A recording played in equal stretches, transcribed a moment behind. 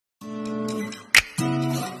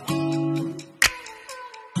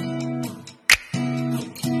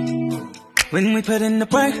When we put in the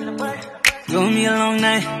work, gonna be a long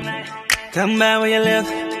night. Come by where you live,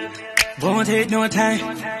 won't take no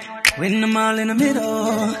time. When I'm all in the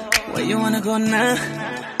middle, where you wanna go now?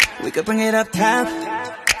 We could bring it up top.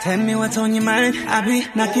 Tell me what's on your mind. I'll be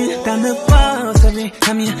knocking down the walls every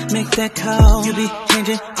time you make that call. You be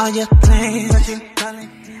changing all your plans.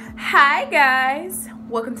 Hi guys,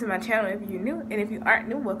 welcome to my channel if you're new, and if you aren't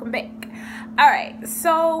new, welcome back. Alright,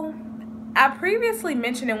 so I previously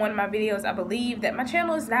mentioned in one of my videos, I believe, that my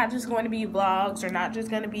channel is not just going to be vlogs or not just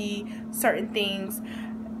going to be certain things.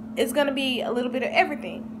 It's going to be a little bit of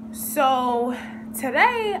everything. So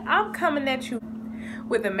today I'm coming at you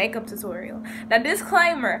with a makeup tutorial. Now,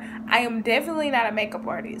 disclaimer, I am definitely not a makeup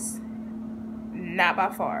artist. Not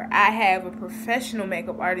by far. I have a professional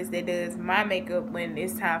makeup artist that does my makeup when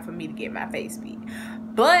it's time for me to get my face beat.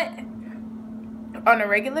 But on a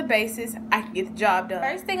regular basis, I can get the job done.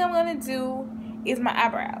 First thing I'm gonna do is my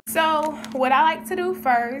eyebrows. So what I like to do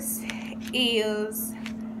first is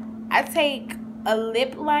I take a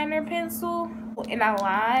lip liner pencil and I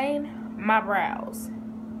line my brows.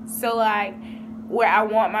 So like where I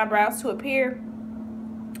want my brows to appear,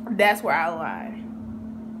 that's where I line.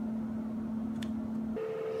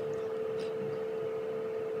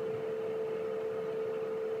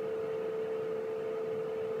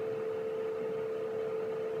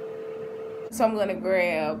 So I'm gonna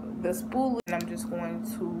grab the spoolie and I'm just going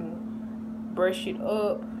to brush it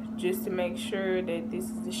up just to make sure that this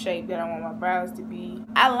is the shape that I want my brows to be.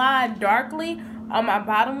 I line darkly on my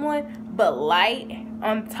bottom one, but light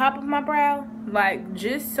on top of my brow, like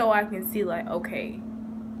just so I can see like, okay,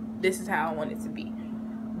 this is how I want it to be.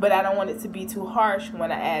 But I don't want it to be too harsh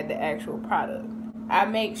when I add the actual product. I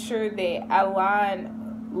make sure that I line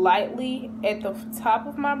lightly at the top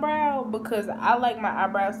of my brow because I like my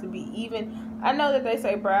eyebrows to be even. I know that they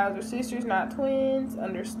say brows are sisters, not twins,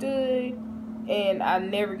 understood, and I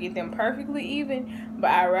never get them perfectly even,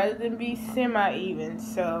 but I'd rather them be semi-even.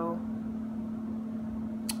 So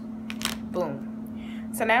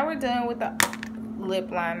boom. So now we're done with the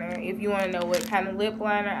lip liner. If you want to know what kind of lip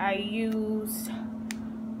liner I use,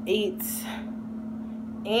 it's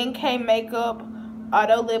NK Makeup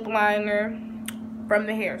Auto Lip Liner from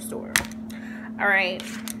the hair store. Alright,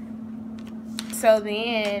 so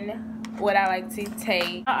then what I like to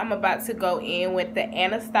take, I'm about to go in with the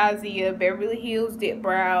Anastasia Beverly Hills Dip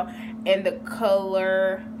Brow and the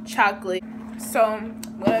color Chocolate. So I'm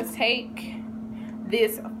gonna take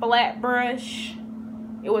this flat brush.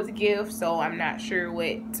 It was a gift, so I'm not sure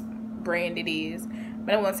what brand it is,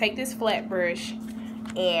 but I'm gonna take this flat brush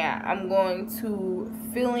and I'm going to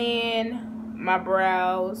fill in my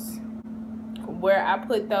brows where I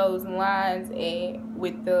put those lines at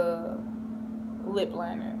with the lip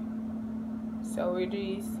liner. So we're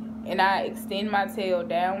just, and I extend my tail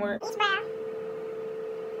downward. Each brow.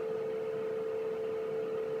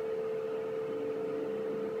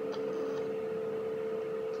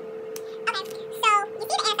 Okay, so you see the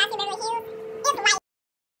Anastasia Beverly Hills? It's white.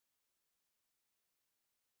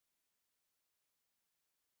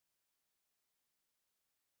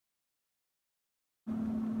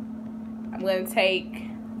 I'm going to take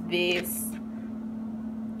this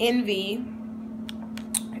Envy.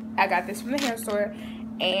 I got this from the hair store.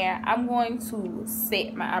 And I'm going to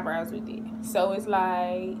set my eyebrows with it. So it's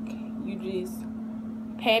like you just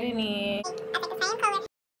pat it in. I take the same color.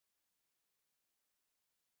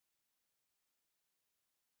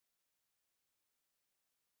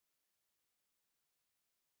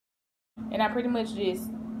 And I pretty much just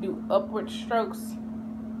do upward strokes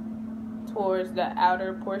towards the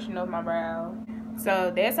outer portion of my brow.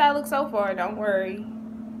 So that's how it looks so far. Don't worry.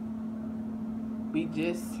 We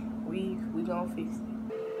gonna fix it.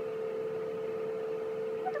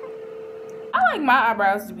 I like my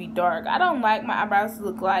eyebrows to be dark. I don't like my eyebrows to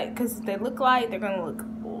look light, because if they look light, they're gonna look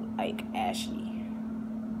like ashy.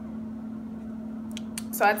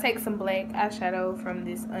 So I take some black eyeshadow from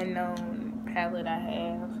this unknown palette I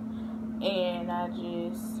have, and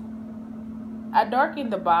I darken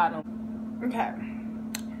the bottom. Okay,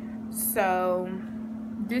 so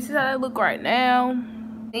this is how they look right now.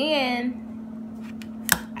 Then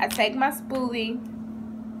I take my spoolie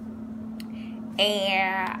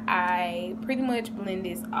and I pretty much blend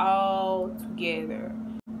this all together.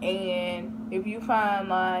 And if you find,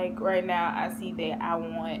 like right now, I see that I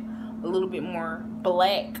want a little bit more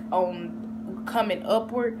black on coming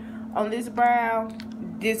upward on this brow,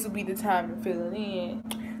 this will be the time to fill it in.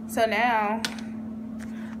 So now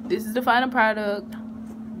this is the final product.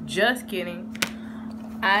 Just kidding.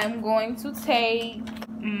 I'm going to take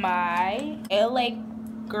my LA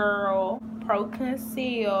Girl Pro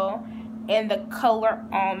Conceal in the color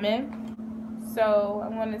Almond. So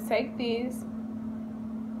I'm going to take this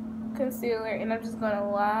concealer and I'm just going to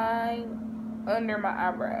line under my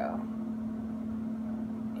eyebrow.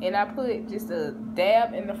 And I put just a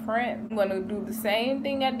dab in the front. I'm going to do the same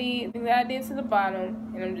thing I did to the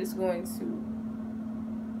bottom. And I'm just going to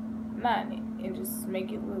line it and just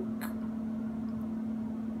make it look.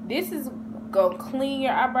 This is going to clean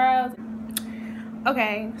your eyebrows.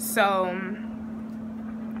 Okay, so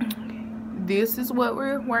this is what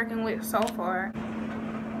we're working with so far.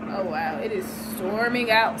 Oh wow, it is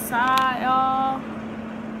storming outside, y'all.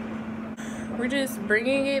 We're just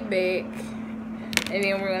bringing it back, and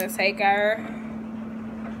then we're gonna take our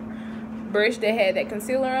brush that had that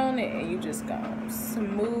concealer on it, and you just gonna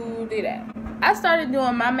smooth it out. I started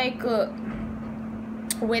doing my makeup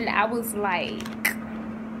when I was like,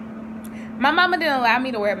 my mama didn't allow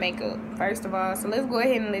me to wear makeup, first of all. So let's go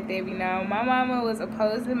ahead and let that be known. My mama was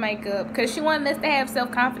opposed to makeup because she wanted us to have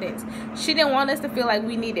self-confidence. She didn't want us to feel like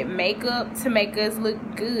we needed makeup to make us look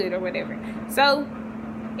good or whatever. So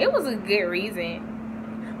it was a good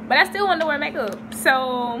reason. But I still wanted to wear makeup.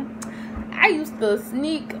 So I used to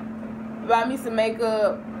sneak, buy me some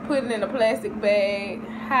makeup, put it in a plastic bag,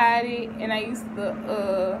 hide it, and I used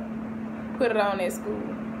to put it on at school.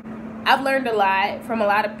 I've learned a lot from a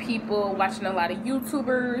lot of people, watching a lot of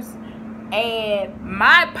YouTubers, and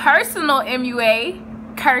my personal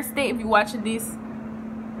MUA, Kirsty, if you're watching this,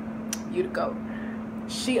 you the GOAT.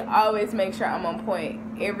 She always makes sure I'm on point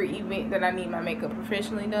every event that I need my makeup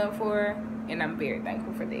professionally done for, and I'm very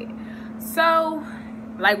thankful for that. So,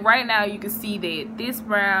 like right now, you can see that this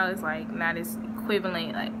brow is like not as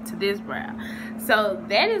equivalent like to this brow. So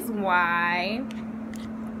that is why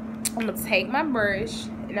I'm gonna take my brush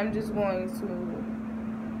and I'm just going to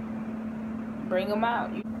bring them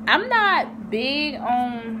out. I'm not big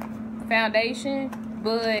on foundation,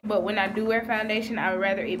 but when I do wear foundation, I would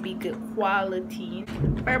rather it be good quality.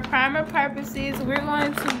 For primer purposes, we're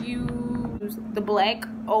going to use the Black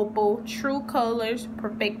Opal True Colors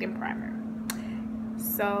Perfecting Primer.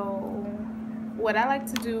 So what I like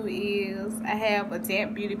to do is I have a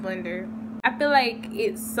damp beauty blender. I feel like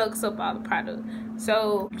it sucks up all the product,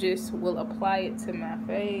 so just will apply it to my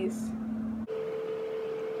face.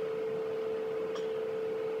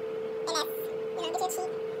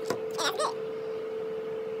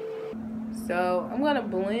 So I'm gonna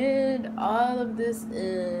blend all of this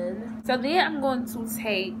in. So then I'm going to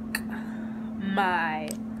take my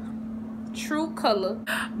True Color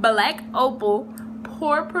Black Opal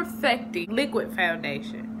Pore Perfecting Liquid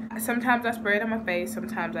Foundation. Sometimes I spray it on my face,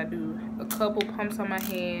 sometimes I do a couple pumps on my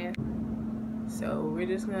hand. So we're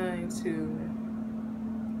just going to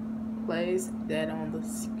place that on the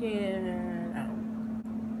skin.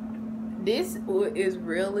 This is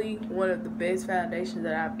really one of the best foundations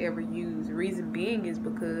that I've ever used. The reason being is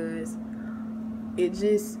because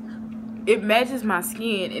it matches my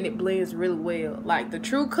skin and it blends really well. Like the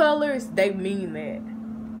True Colors, they mean that.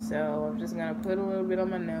 So I'm just gonna put a little bit on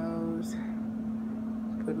my nose.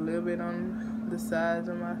 Put a little bit on the sides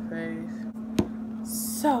of my face.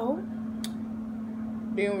 So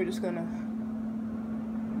then we're just gonna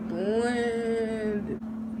blend.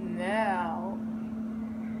 Now,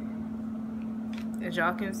 as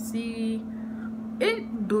y'all can see,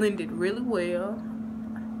 it blended really well.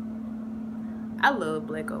 I love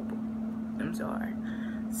Black Opal. I'm sorry.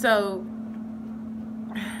 So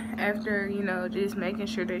after, you know, just making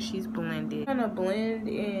sure that she's blended, I'm gonna blend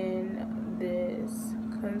in this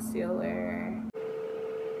concealer.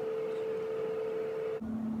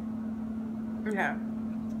 Okay.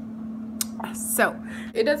 So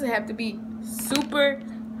it doesn't have to be super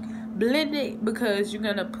blended because you're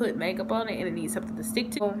gonna put makeup on it and it needs something to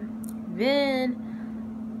stick to. Then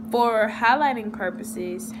for highlighting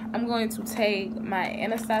purposes, I'm going to take my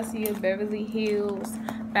Anastasia Beverly Hills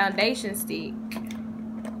foundation stick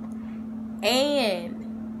and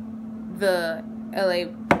the LA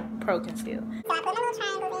Pro Conceal. So I put my little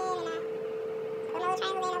triangles in, and I put my little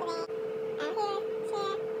triangle in over there. Here,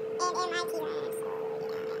 and in my T-line.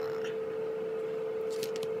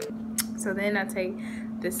 So then I take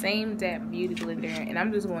the same damp beauty blender and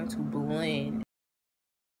I'm just going to blend.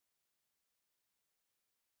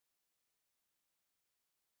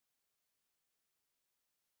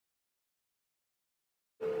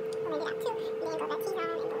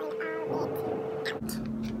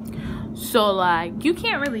 So like you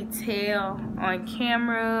can't really tell on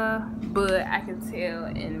camera, but I can tell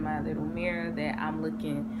in my little mirror that I'm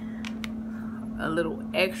looking a little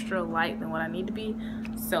extra light than what I need to be.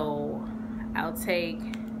 So I'll take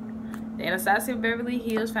the Anastasia Beverly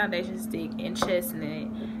Hills foundation stick and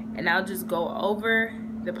Chestnut, and I'll just go over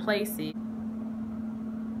the places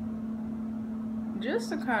just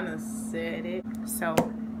to kind of set it. So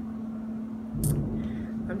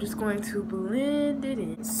I'm just going to blend it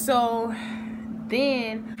in. So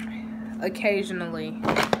then occasionally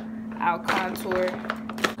I'll contour.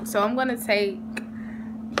 So I'm gonna take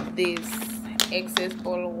this excess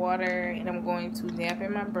boiled water and I'm going to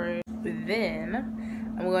dampen my brush.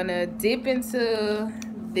 Then I'm gonna dip into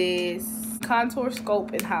this contour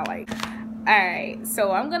scope and highlight. Alright,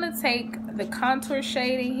 so I'm gonna take the contour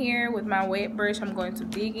shading here with my wet brush. I'm going to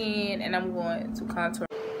dig in and I'm going to contour.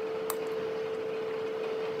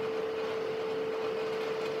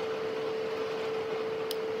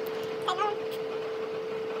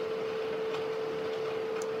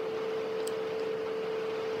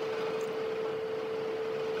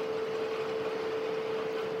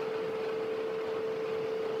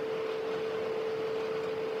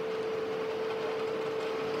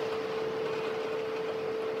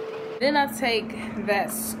 Then I take that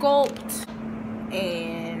sculpt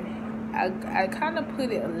and I kind of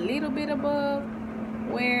put it a little bit above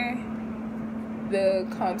where the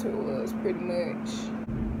contour was, pretty much.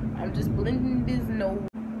 I'm just blending this nose.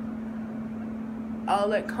 All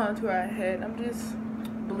that contour I had, I'm just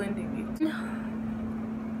blending it.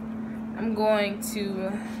 I'm going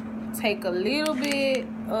to take a little bit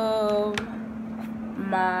of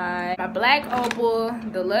my Black Opal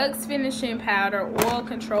Deluxe Finishing Powder Oil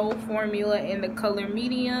Control Formula in the color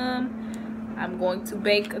medium. I'm going to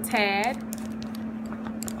bake a tad.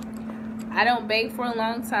 I don't bake for a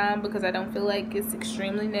long time because I don't feel like it's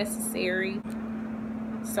extremely necessary.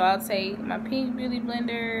 So I'll take my Pink Beauty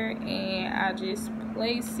blender and I just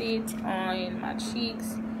place it on my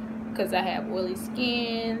cheeks because I have oily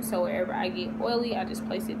skin. So wherever I get oily, I just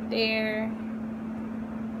place it there.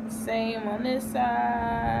 Same on this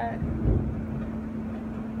side,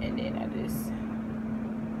 and then I just,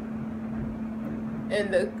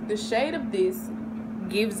 and the shade of this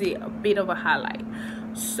gives it a bit of a highlight.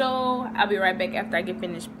 So I'll be right back after I get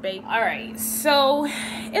finished baking. All right, so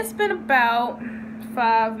it's been about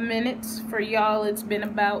 5 minutes. For y'all it's been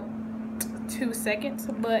about 2 seconds,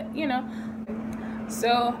 but you know.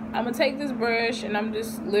 So I'm gonna take this brush and I'm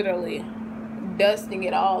just literally dusting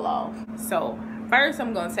it all off. So first,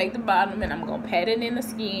 I'm gonna take the bottom and I'm gonna pat it in the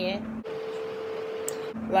skin.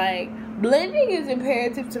 Like, blending is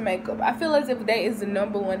imperative to makeup. I feel as if that is the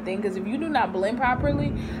 #1 thing, because if you do not blend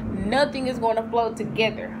properly, nothing is gonna flow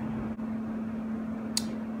together.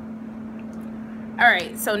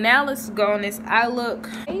 Alright, so now let's go on this eye look.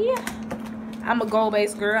 I'm a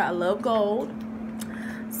gold-based girl. I love gold.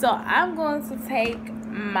 So I'm going to take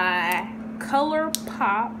my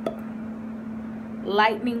ColourPop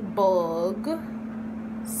Lightning Bug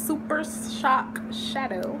Super Shock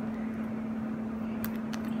Shadow,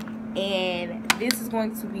 and this is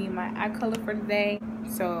going to be my eye color for today.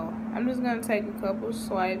 So I'm just going to take a couple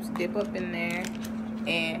swipes, dip up in there,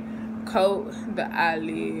 and coat the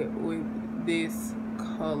eyelid with this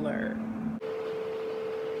color.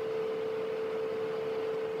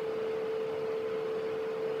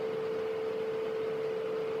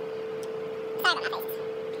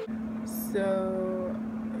 So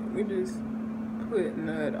we just putting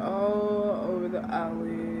it all over the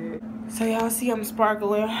eyelid. So y'all see I'm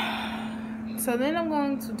sparkling. So then I'm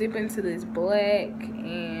going to dip into this black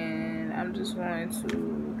and I'm just going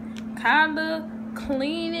to kind of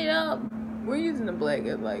clean it up. We're using the black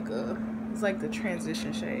as like it's like the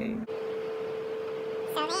transition shade.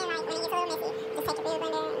 So then, like, when it gets a little messy, just take your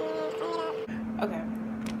beauty blender and clean it up. Okay.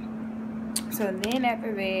 So then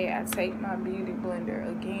after that, I take my beauty blender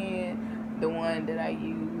again, the one that I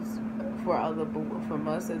use for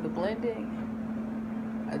most of the blending.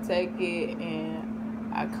 I take it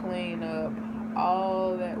and I clean up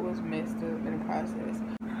all that was messed up in the process.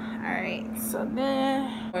 Alright, so then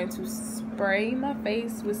I'm going to spray my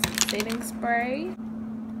face with some setting spray.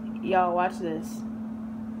 Y'all watch this.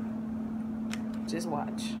 Just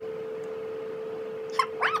watch.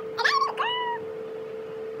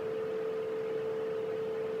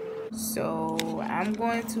 So I'm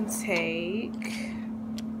going to take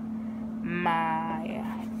my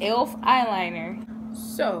e.l.f. eyeliner.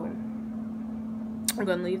 So we're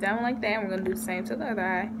gonna leave that one like that, and we're gonna do the same to the other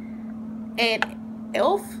eye. And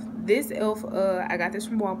e.l.f., this e.l.f. I got this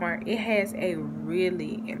from Walmart. It has a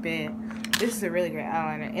really this is a really great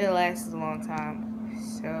eyeliner, and it lasts a long time.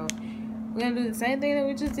 So we're gonna do the same thing that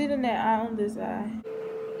we just did in that eye on this eye.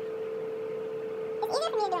 It's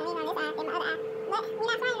easier for me to do a wing on this eye than my other eye, but we're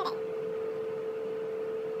not flying today.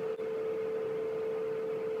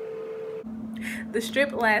 The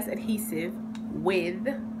Strip Last adhesive with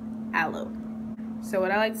aloe. So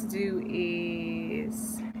what I like to do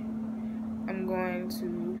is I'm going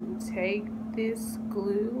to take this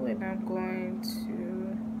glue and I'm going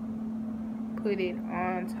to put it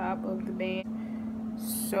on top of the band.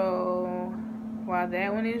 So while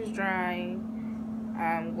that one is drying,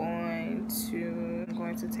 I'm going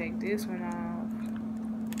to take this one off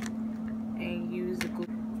and use the glue.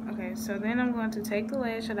 Okay, so then I'm going to take the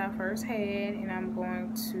lash that I first had and I'm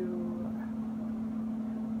going to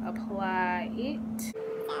apply it.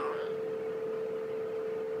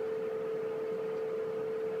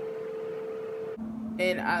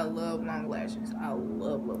 And I love long lashes. I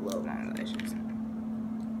love long lashes.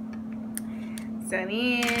 So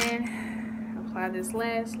then apply this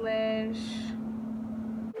last lash.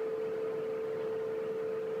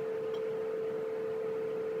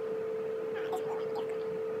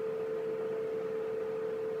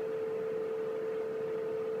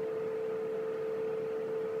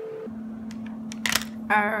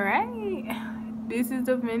 Alright, this is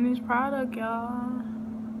the finished product, y'all.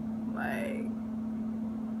 Like,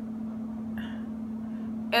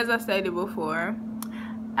 as I stated before,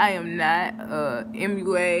 I am not a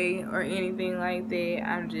MUA or anything like that.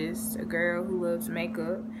 I'm just a girl who loves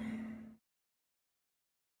makeup